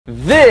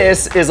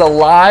This is a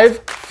live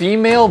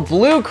female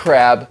blue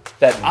crab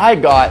that I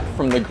got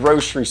from the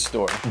grocery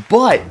store.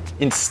 But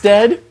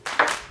instead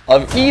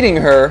of eating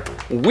her,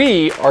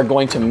 we are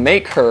going to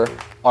make her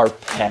our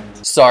pet.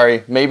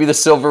 Sorry, maybe the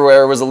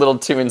silverware was a little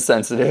too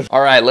insensitive.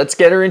 All right, let's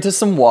get her into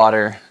some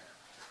water.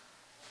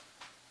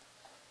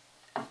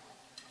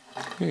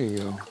 Here you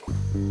go.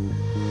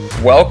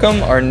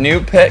 Welcome our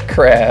new pet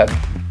crab.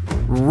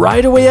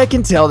 Right away I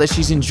can tell that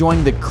she's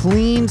enjoying the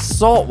clean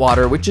salt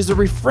water, which is a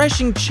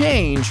refreshing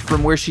change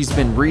from where she's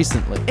been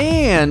recently.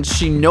 And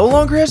she no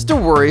longer has to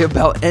worry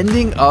about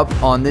ending up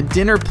on the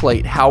dinner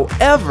plate.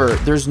 However,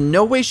 there's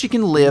no way she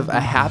can live a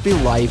happy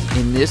life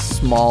in this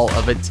small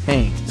of a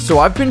tank. So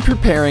I've been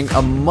preparing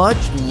a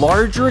much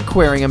larger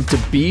aquarium to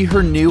be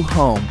her new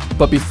home.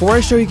 But before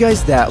I show you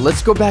guys that,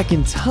 let's go back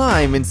in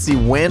time and see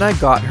when I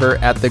got her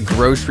at the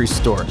grocery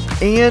store.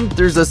 And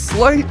there's a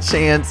slight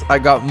chance I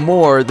got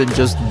more than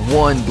just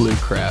one blue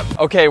crab.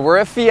 Okay, we're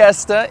at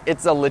Fiesta.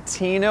 It's a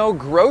Latino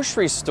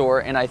grocery store,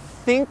 and I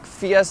think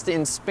Fiesta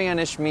in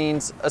Spanish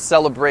means a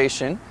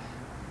celebration.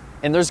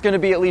 And there's gonna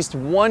be at least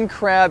one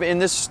crab in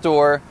this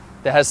store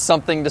that has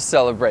something to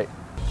celebrate.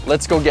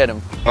 Let's go get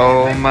him.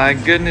 Oh my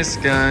goodness,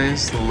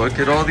 guys. Look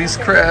at all these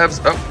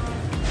crabs. Oh,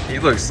 he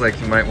looks like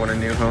he might want a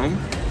new home,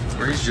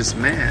 or he's just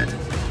mad.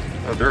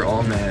 Oh, they're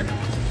all mad.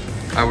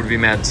 I would be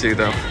mad too,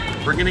 though.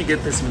 We're gonna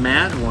get this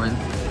mad one,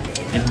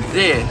 and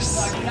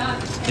this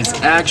is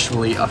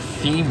actually a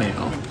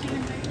female.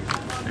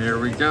 There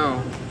we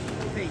go.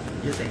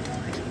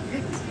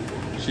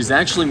 She's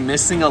actually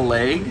missing a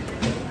leg,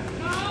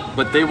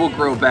 but they will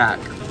grow back.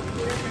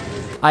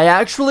 I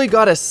actually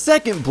got a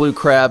second blue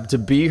crab to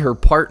be her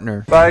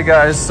partner. Bye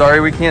guys,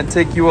 sorry we can't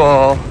take you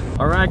all.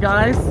 All right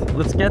guys,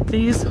 let's get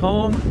these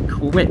home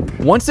quick.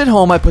 Once at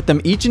home, I put them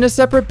each in a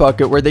separate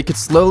bucket where they could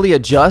slowly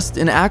adjust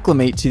and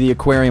acclimate to the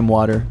aquarium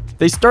water.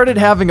 They started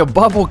having a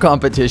bubble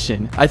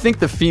competition. I think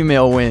the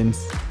female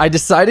wins. I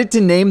decided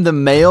to name the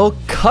male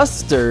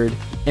Custard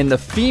and the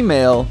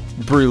female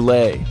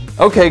Brulee.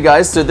 Okay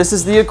guys, so this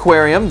is the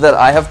aquarium that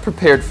I have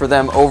prepared for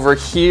them. Over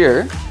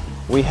here,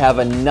 we have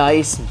a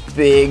nice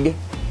big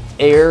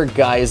air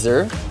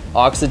geyser.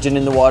 Oxygen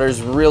in the water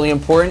is really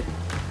important.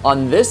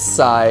 On this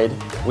side,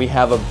 we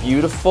have a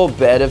beautiful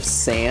bed of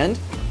sand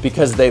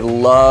because they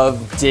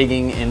love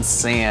digging in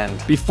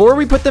sand. Before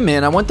we put them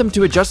in, I want them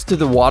to adjust to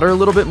the water a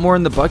little bit more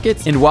in the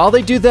buckets. And while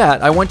they do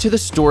that, I went to the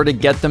store to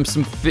get them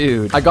some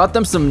food. I got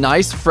them some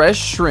nice fresh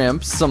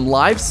shrimp, some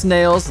live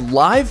snails,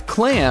 live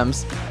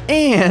clams,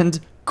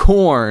 and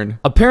corn.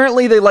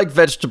 Apparently they like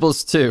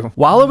vegetables too.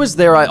 While I was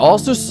there, I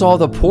also saw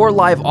the poor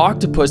live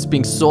octopus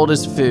being sold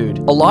as food.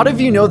 A lot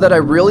of you know that I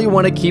really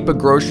want to keep a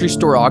grocery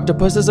store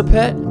octopus as a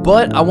pet,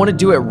 but I want to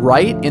do it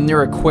right, and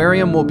their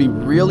aquarium will be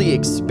really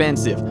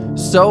expensive.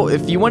 So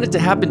if you want it to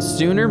happen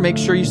sooner, make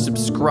sure you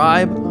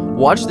subscribe,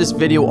 watch this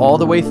video all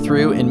the way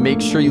through, and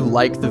make sure you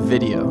like the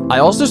video. I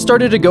also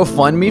started a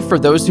GoFundMe for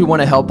those who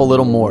want to help a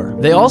little more.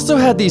 They also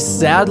had these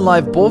sad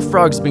live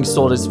bullfrogs being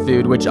sold as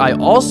food, which I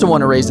also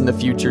want to raise in the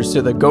future,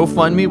 so the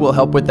GoFundMe will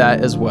help with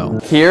that as well.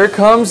 Here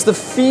comes the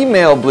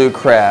female blue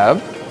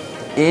crab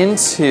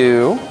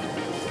into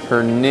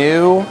her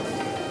new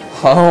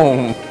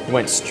home.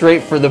 Went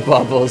straight for the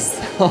bubbles.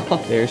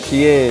 There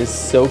she is,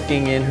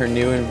 soaking in her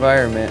new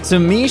environment. To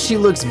me, she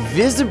looks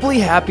visibly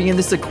happy in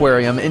this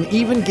aquarium and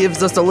even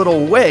gives us a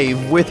little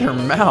wave with her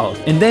mouth.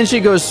 And then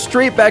she goes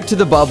straight back to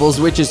the bubbles,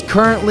 which is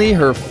currently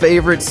her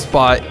favorite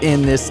spot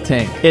in this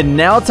tank. And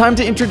now time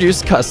to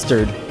introduce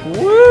Custard.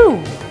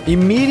 Woo!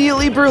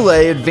 Immediately,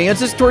 Brulee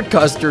advances toward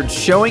Custard,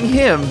 showing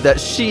him that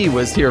she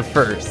was here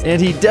first.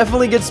 And he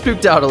definitely gets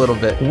spooked out a little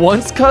bit.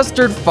 Once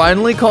Custard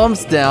finally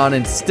calms down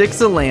and sticks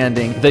a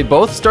landing, they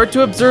both start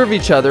to observe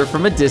each other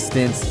from a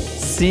distance,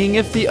 seeing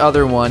if the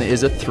other one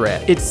is a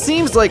threat. It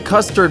seems like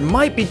Custard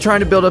might be trying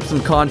to build up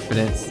some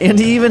confidence, and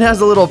he even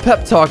has a little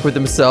pep talk with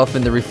himself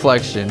in the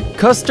reflection.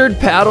 Custard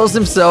paddles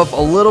himself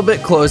a little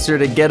bit closer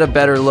to get a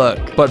better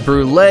look, but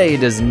Brulee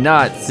does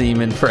not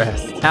seem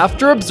impressed.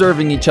 After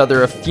observing each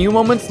other a few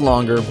moments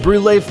longer,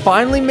 Brulee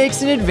finally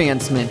makes an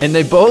advancement, and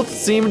they both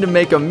seem to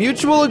make a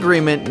mutual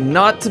agreement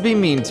not to be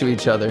mean to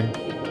each other.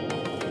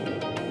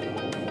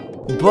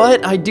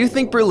 But I do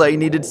think Brulee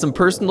needed some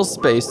personal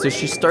space, so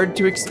she started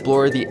to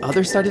explore the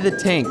other side of the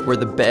tank where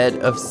the bed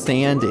of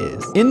sand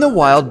is. In the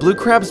wild, blue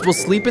crabs will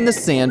sleep in the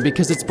sand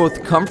because it's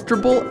both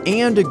comfortable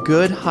and a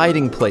good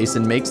hiding place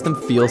and makes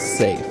them feel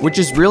safe, which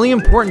is really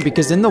important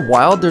because in the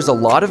wild, there's a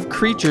lot of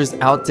creatures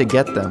out to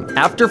get them.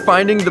 After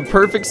finding the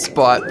perfect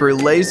spot,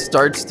 Brulee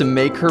starts to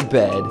make her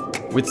bed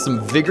with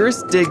some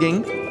vigorous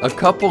digging, a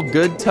couple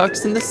good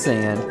tucks in the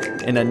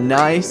sand, and a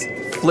nice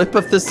flip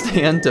of the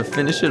sand to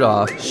finish it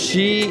off.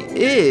 She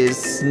is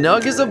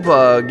snug as a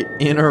bug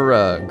in a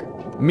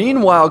rug.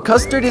 Meanwhile,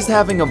 Custard is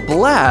having a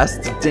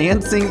blast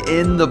dancing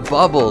in the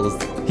bubbles.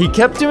 He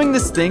kept doing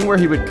this thing where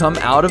he would come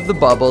out of the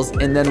bubbles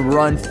and then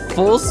run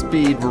full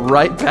speed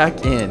right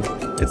back in.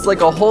 It's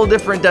like a whole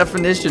different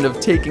definition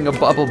of taking a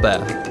bubble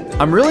bath.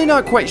 I'm really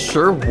not quite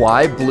sure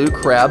why blue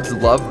crabs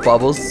love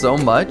bubbles so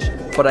much,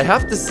 but I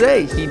have to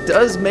say, he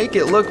does make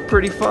it look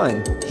pretty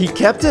fun. He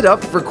kept it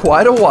up for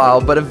quite a while,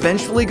 but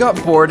eventually got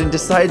bored and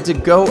decided to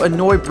go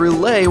annoy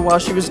Brûlée while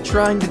she was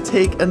trying to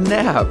take a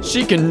nap.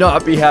 She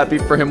cannot be happy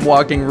for him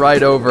walking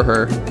right over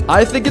her.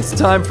 I think it's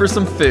time for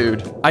some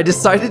food. I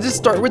decided to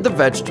start with the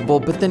vegetable,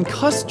 but then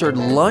Custard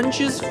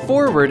lunges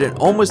forward and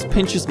almost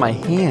pinches my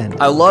hand.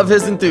 I love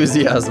his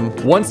enthusiasm.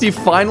 Once he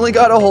finally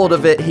got a hold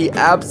of it, he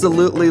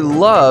absolutely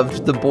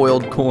loved the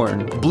boiled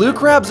corn. Blue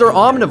crabs are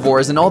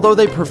omnivores, and although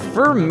they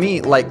prefer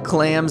meat like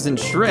clams and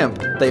shrimp,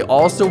 they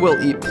also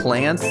will eat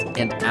plants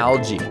and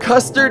algae.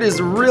 Custard is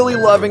really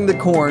loving the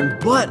corn,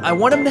 but I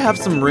want him to have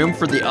some room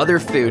for the other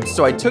food,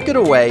 so I took it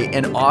away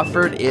and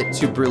offered it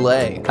to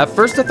Brûlée. At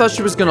first I thought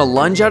she was gonna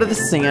lunge out of the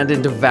sand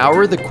and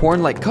devour the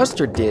corn like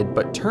Custard did,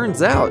 but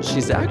turns out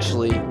she's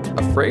actually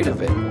afraid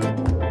of it.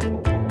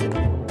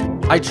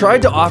 I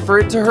tried to offer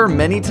it to her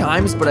many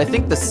times, but I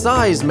think the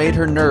size made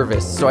her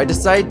nervous, so I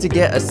decided to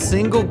get a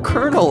single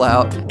kernel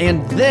out,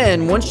 and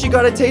then once she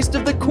got a taste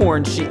of the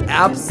corn, she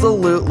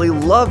absolutely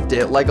loved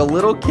it like a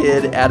little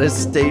kid at a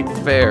state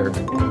fair.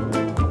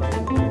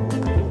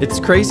 It's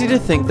crazy to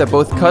think that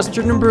both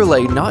Custard and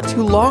Brûlée not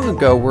too long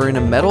ago were in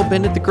a metal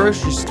bin at the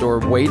grocery store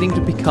waiting to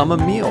become a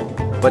meal.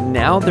 But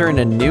now they're in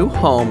a new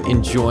home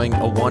enjoying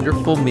a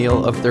wonderful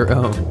meal of their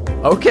own.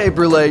 Okay,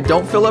 Brûlée,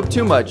 don't fill up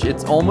too much.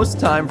 It's almost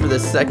time for the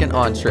second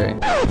entree.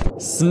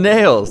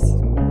 Snails.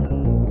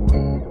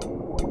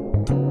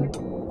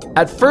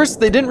 At first,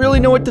 they didn't really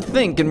know what to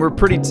think and were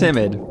pretty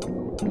timid.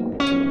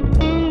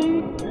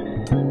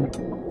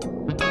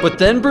 But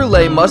then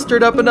Brûlée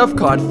mustered up enough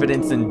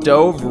confidence and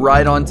dove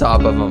right on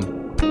top of them.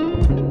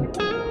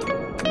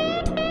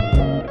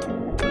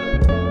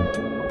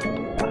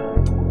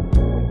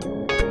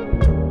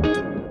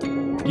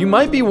 You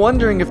might be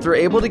wondering if they're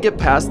able to get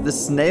past the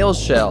snail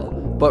shell,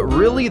 but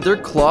really their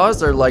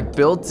claws are like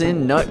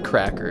built-in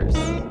nutcrackers.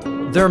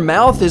 Their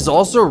mouth is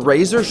also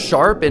razor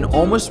sharp and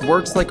almost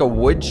works like a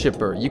wood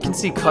chipper. You can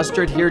see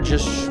Custard here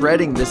just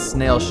shredding this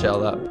snail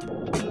shell up.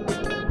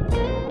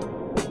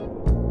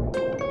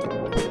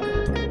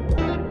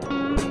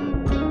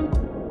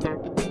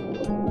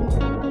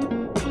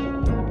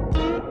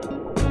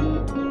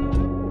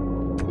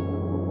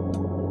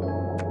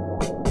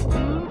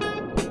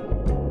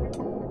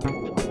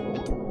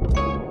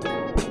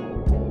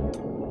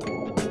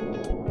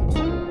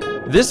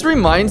 This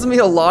reminds me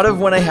a lot of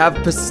when I have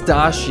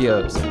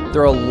pistachios.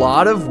 They're a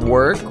lot of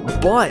work,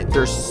 but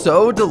they're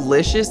so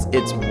delicious,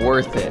 it's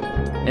worth it.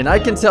 And I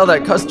can tell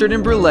that Custard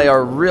and Brûlée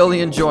are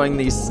really enjoying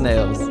these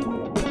snails.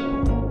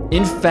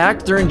 In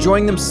fact, they're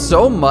enjoying them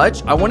so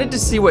much, I wanted to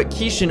see what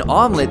Quiche and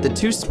Omelette, the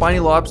two spiny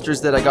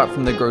lobsters that I got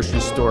from the grocery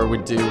store,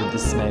 would do with the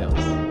snails.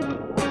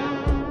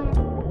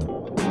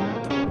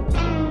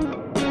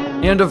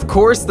 And of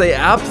course, they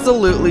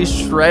absolutely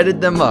shredded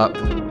them up.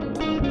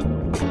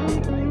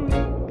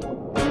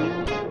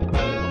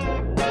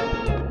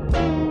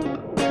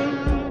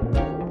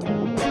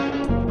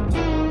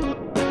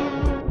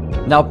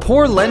 Now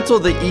poor Lentil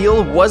the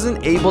eel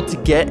wasn't able to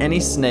get any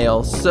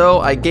snail,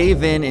 so I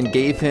gave in and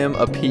gave him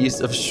a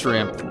piece of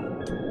shrimp.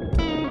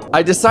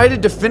 I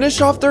decided to finish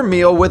off their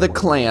meal with a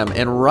clam,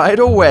 and right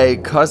away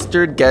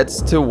Custard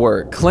gets to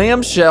work.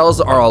 Clam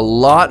shells are a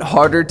lot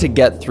harder to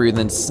get through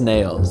than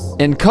snails,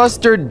 and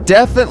Custard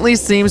definitely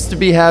seems to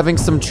be having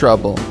some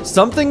trouble.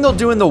 Something they'll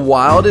do in the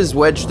wild is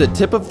wedge the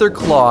tip of their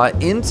claw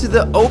into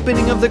the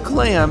opening of the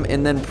clam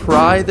and then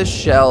pry the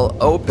shell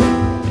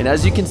open. And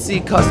as you can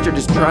see, Custard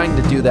is trying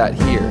to do that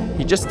here.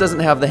 He just doesn't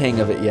have the hang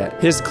of it yet.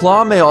 His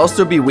claw may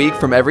also be weak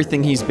from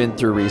everything he's been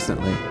through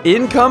recently.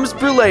 In comes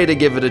Brûlée to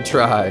give it a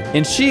try.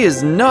 And she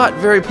is not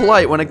very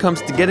polite when it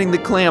comes to getting the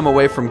clam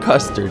away from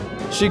Custard.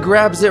 She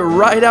grabs it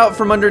right out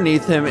from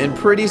underneath him, and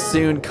pretty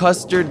soon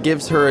Custard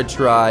gives her a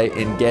try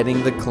in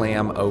getting the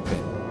clam open.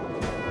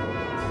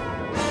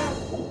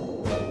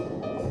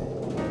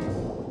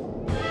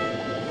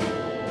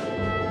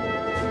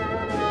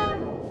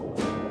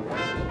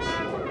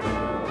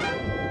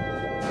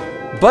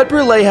 But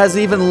Brûlée has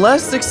even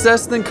less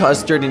success than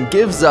Custard and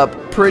gives up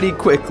pretty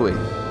quickly.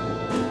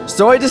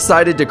 So I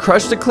decided to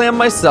crush the clam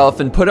myself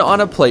and put it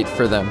on a plate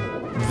for them.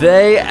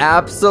 They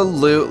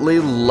absolutely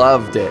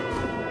loved it.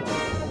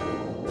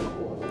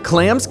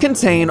 Clams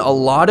contain a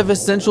lot of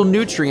essential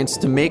nutrients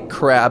to make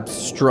crabs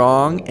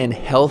strong and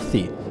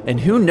healthy. And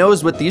who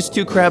knows what these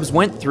two crabs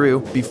went through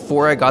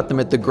before I got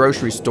them at the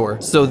grocery store.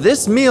 So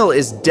this meal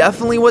is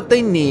definitely what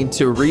they need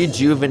to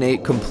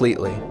rejuvenate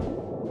completely.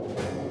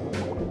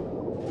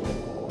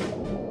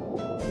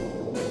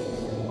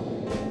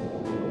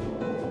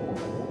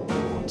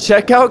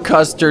 Check out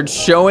Custard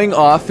showing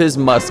off his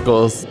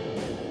muscles.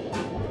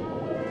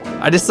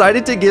 I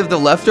decided to give the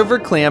leftover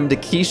clam to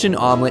Quiche and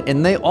Omelette,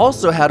 and they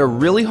also had a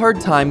really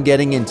hard time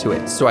getting into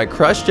it, so I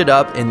crushed it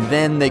up and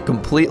then they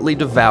completely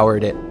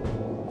devoured it.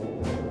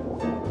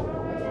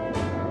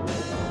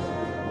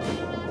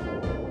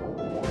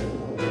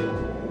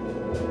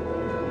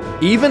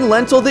 Even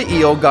Lentil the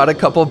eel got a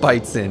couple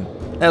bites in,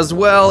 as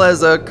well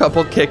as a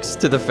couple kicks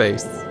to the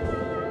face.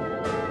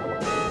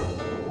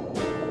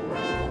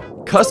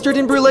 Custard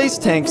and Brulee's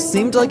tank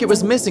seemed like it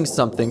was missing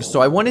something, so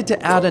I wanted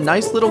to add a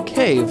nice little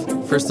cave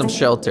for some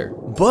shelter.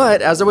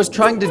 But as I was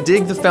trying to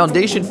dig the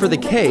foundation for the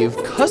cave,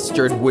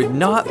 Custard would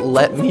not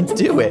let me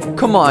do it.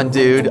 Come on,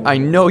 dude, I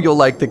know you'll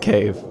like the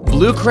cave.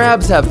 Blue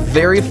crabs have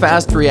very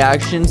fast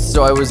reactions,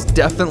 so I was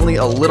definitely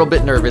a little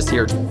bit nervous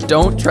here.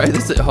 Don't try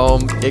this at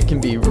home, it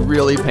can be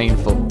really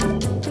painful.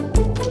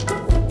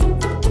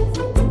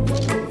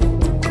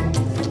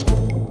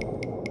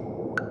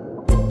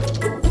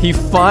 He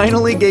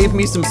finally gave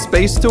me some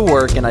space to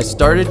work and I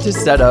started to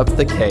set up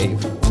the cave.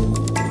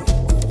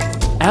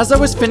 As I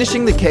was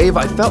finishing the cave,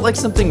 I felt like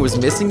something was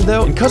missing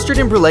though, and Custard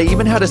and Brulee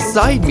even had a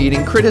side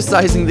meeting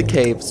criticizing the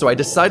cave, so I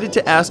decided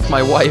to ask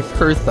my wife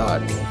her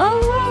thoughts.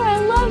 Oh wow, I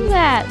love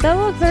that. That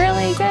looks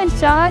really good,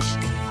 Josh.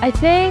 I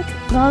think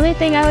the only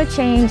thing I would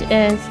change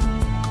is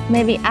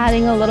maybe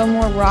adding a little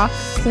more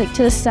rocks like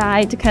to the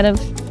side to kind of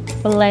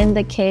blend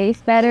the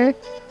cave better.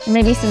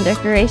 Maybe some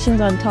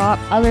decorations on top.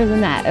 Other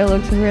than that, it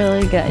looks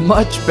really good.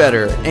 Much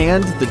better,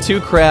 and the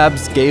two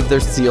crabs gave their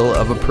seal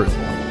of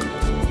approval.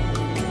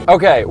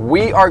 Okay,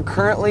 we are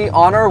currently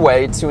on our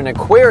way to an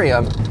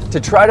aquarium to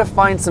try to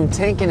find some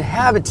tank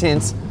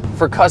inhabitants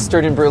for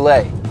Custard and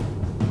Brulee.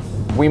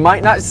 We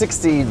might not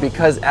succeed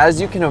because,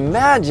 as you can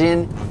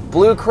imagine,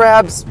 blue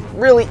crabs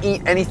really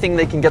eat anything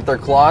they can get their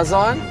claws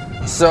on.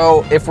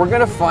 So if we're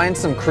gonna find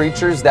some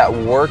creatures that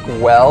work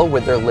well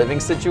with their living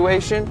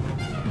situation,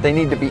 they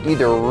need to be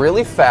either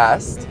really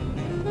fast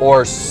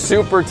or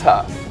super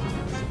tough.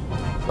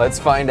 Let's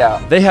find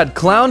out. They had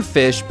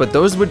clownfish, but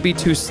those would be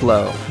too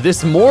slow.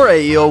 This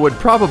moray eel would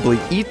probably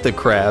eat the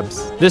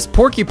crabs. This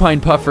porcupine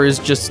puffer is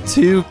just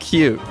too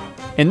cute.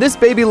 And this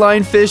baby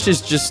lionfish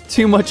is just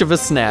too much of a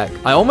snack.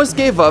 I almost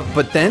gave up,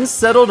 but then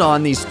settled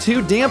on these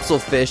two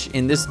damselfish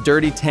in this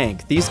dirty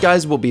tank. These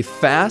guys will be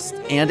fast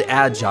and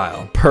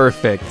agile.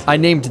 Perfect. I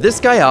named this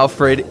guy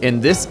Alfred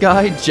and this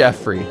guy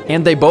Jeffrey.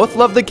 And they both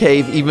love the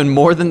cave even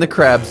more than the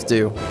crabs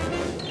do.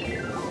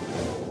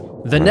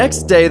 The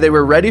next day, they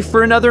were ready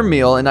for another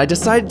meal, and I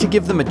decided to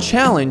give them a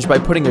challenge by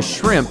putting a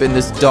shrimp in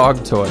this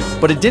dog toy.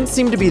 But it didn't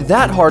seem to be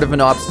that hard of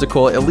an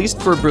obstacle, at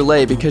least for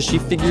Brulee, because she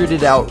figured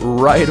it out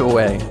right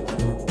away.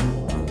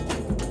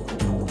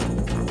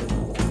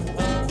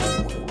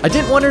 I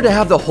didn't want her to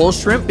have the whole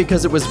shrimp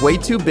because it was way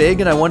too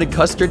big and I wanted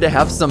Custard to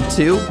have some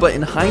too, but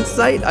in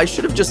hindsight, I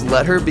should have just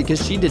let her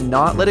because she did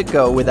not let it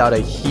go without a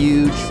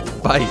huge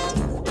fight.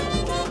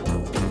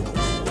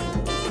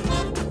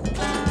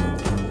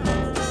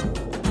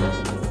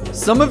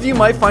 Some of you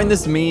might find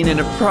this mean,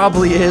 and it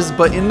probably is,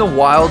 but in the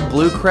wild,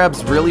 blue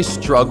crabs really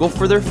struggle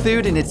for their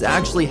food, and it's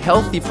actually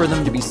healthy for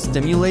them to be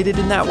stimulated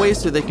in that way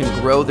so they can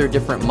grow their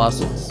different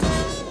muscles.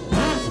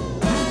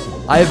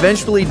 I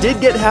eventually did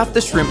get half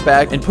the shrimp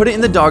back and put it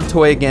in the dog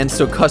toy again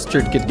so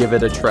Custard could give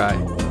it a try.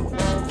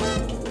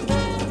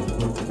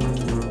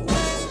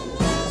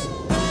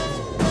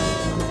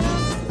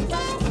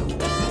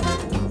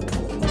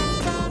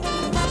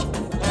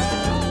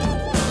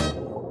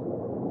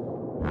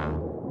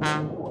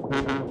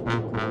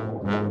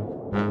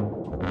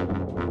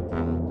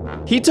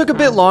 He took a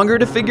bit longer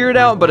to figure it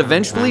out, but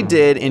eventually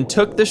did and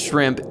took the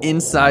shrimp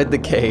inside the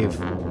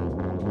cave.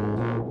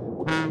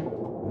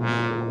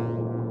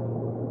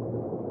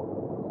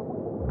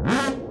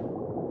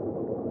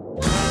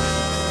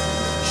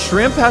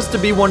 Shrimp has to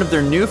be one of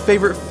their new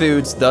favorite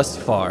foods thus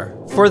far.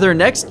 For their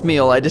next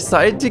meal, I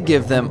decided to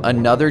give them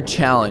another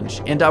challenge,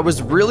 and I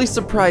was really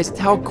surprised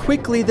how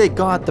quickly they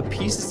got the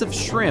pieces of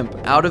shrimp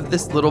out of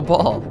this little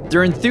ball.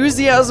 Their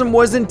enthusiasm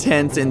was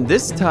intense, and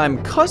this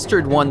time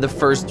Custard won the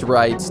first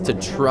rights to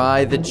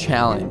try the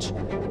challenge.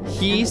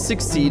 He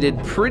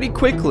succeeded pretty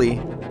quickly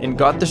and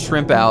got the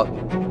shrimp out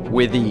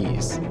with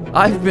ease.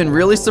 I've been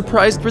really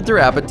surprised with their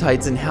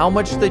appetites and how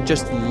much they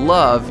just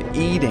love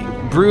eating.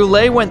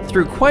 Brulee went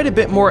through quite a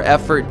bit more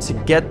effort to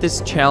get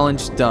this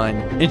challenge done,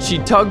 and she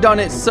tugged on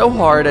it so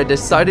hard I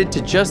decided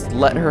to just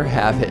let her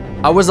have it.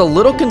 I was a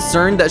little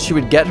concerned that she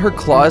would get her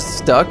claws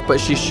stuck, but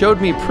she showed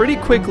me pretty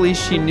quickly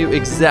she knew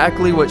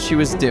exactly what she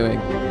was doing.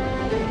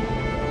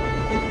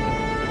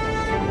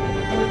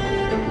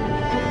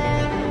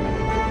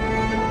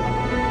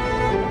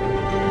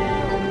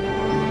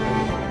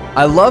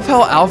 I love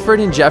how Alfred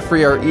and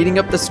Jeffrey are eating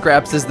up the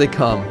scraps as they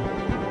come.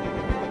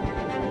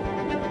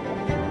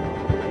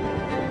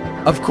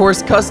 Of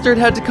course, Custard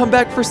had to come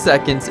back for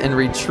seconds and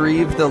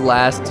retrieve the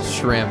last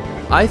shrimp.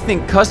 I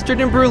think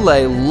Custard and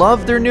Brulee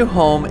love their new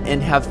home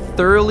and have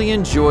thoroughly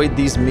enjoyed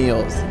these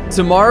meals.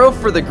 Tomorrow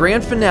for the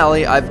grand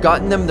finale, I've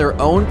gotten them their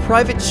own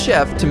private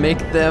chef to make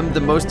them the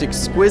most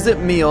exquisite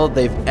meal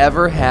they've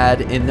ever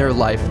had in their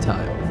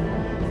lifetime.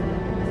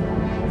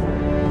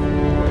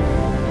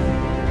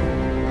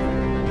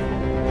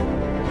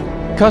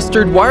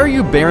 Custard, why are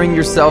you burying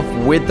yourself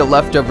with the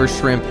leftover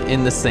shrimp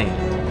in the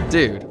sand?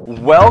 Dude.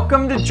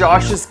 Welcome to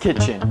Josh's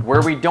Kitchen,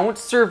 where we don't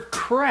serve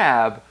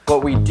crab,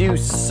 but we do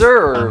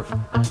serve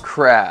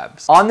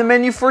crabs. On the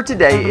menu for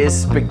today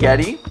is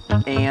spaghetti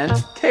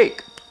and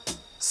cake.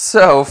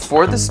 So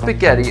for the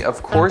spaghetti,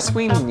 of course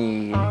we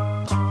need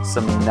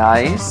some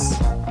nice,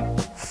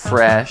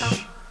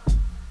 fresh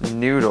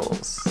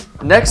noodles.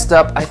 Next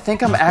up, I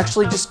think I'm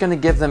actually just gonna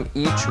give them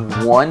each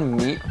one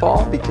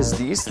meatball because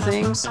these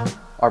things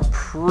are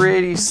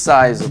pretty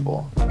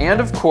sizable.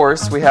 And of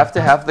course, we have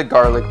to have the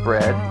garlic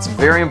bread. It's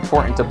very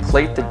important to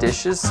plate the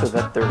dishes so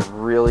that they're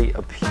really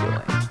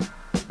appealing.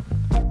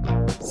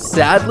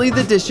 Sadly,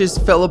 the dishes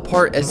fell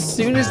apart as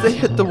soon as they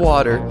hit the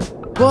water,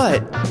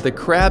 but the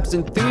crab's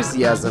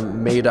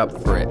enthusiasm made up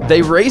for it.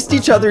 They raced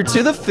each other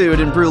to the food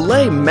and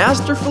Brule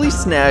masterfully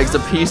snags a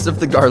piece of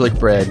the garlic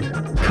bread.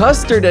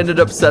 Custard ended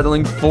up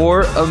settling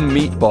for a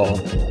meatball.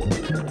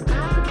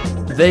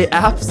 They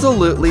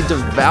absolutely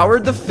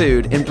devoured the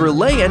food and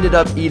Brule ended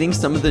up eating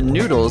some of the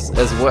noodles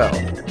as well.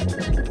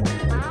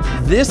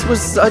 This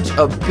was such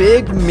a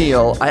big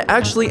meal, I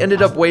actually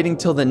ended up waiting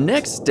till the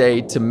next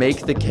day to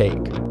make the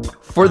cake.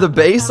 For the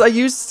base, I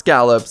used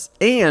scallops,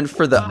 and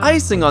for the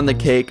icing on the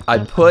cake, I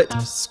put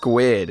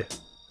squid.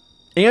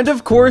 And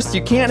of course,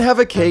 you can't have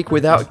a cake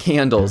without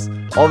candles,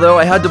 although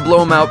I had to blow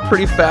them out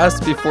pretty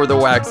fast before the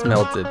wax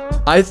melted.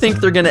 I think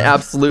they're gonna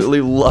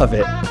absolutely love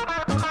it.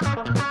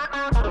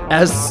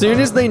 As soon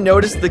as they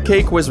noticed the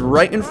cake was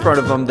right in front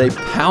of them, they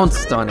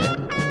pounced on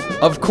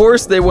it. Of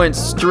course, they went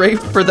straight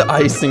for the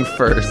icing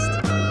first.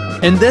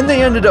 And then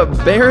they ended up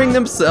burying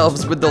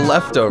themselves with the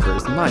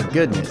leftovers. My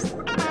goodness.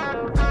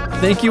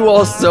 Thank you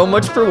all so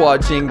much for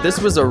watching. This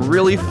was a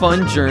really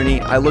fun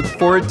journey. I look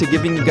forward to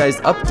giving you guys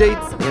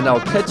updates, and I'll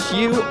catch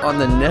you on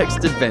the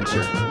next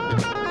adventure.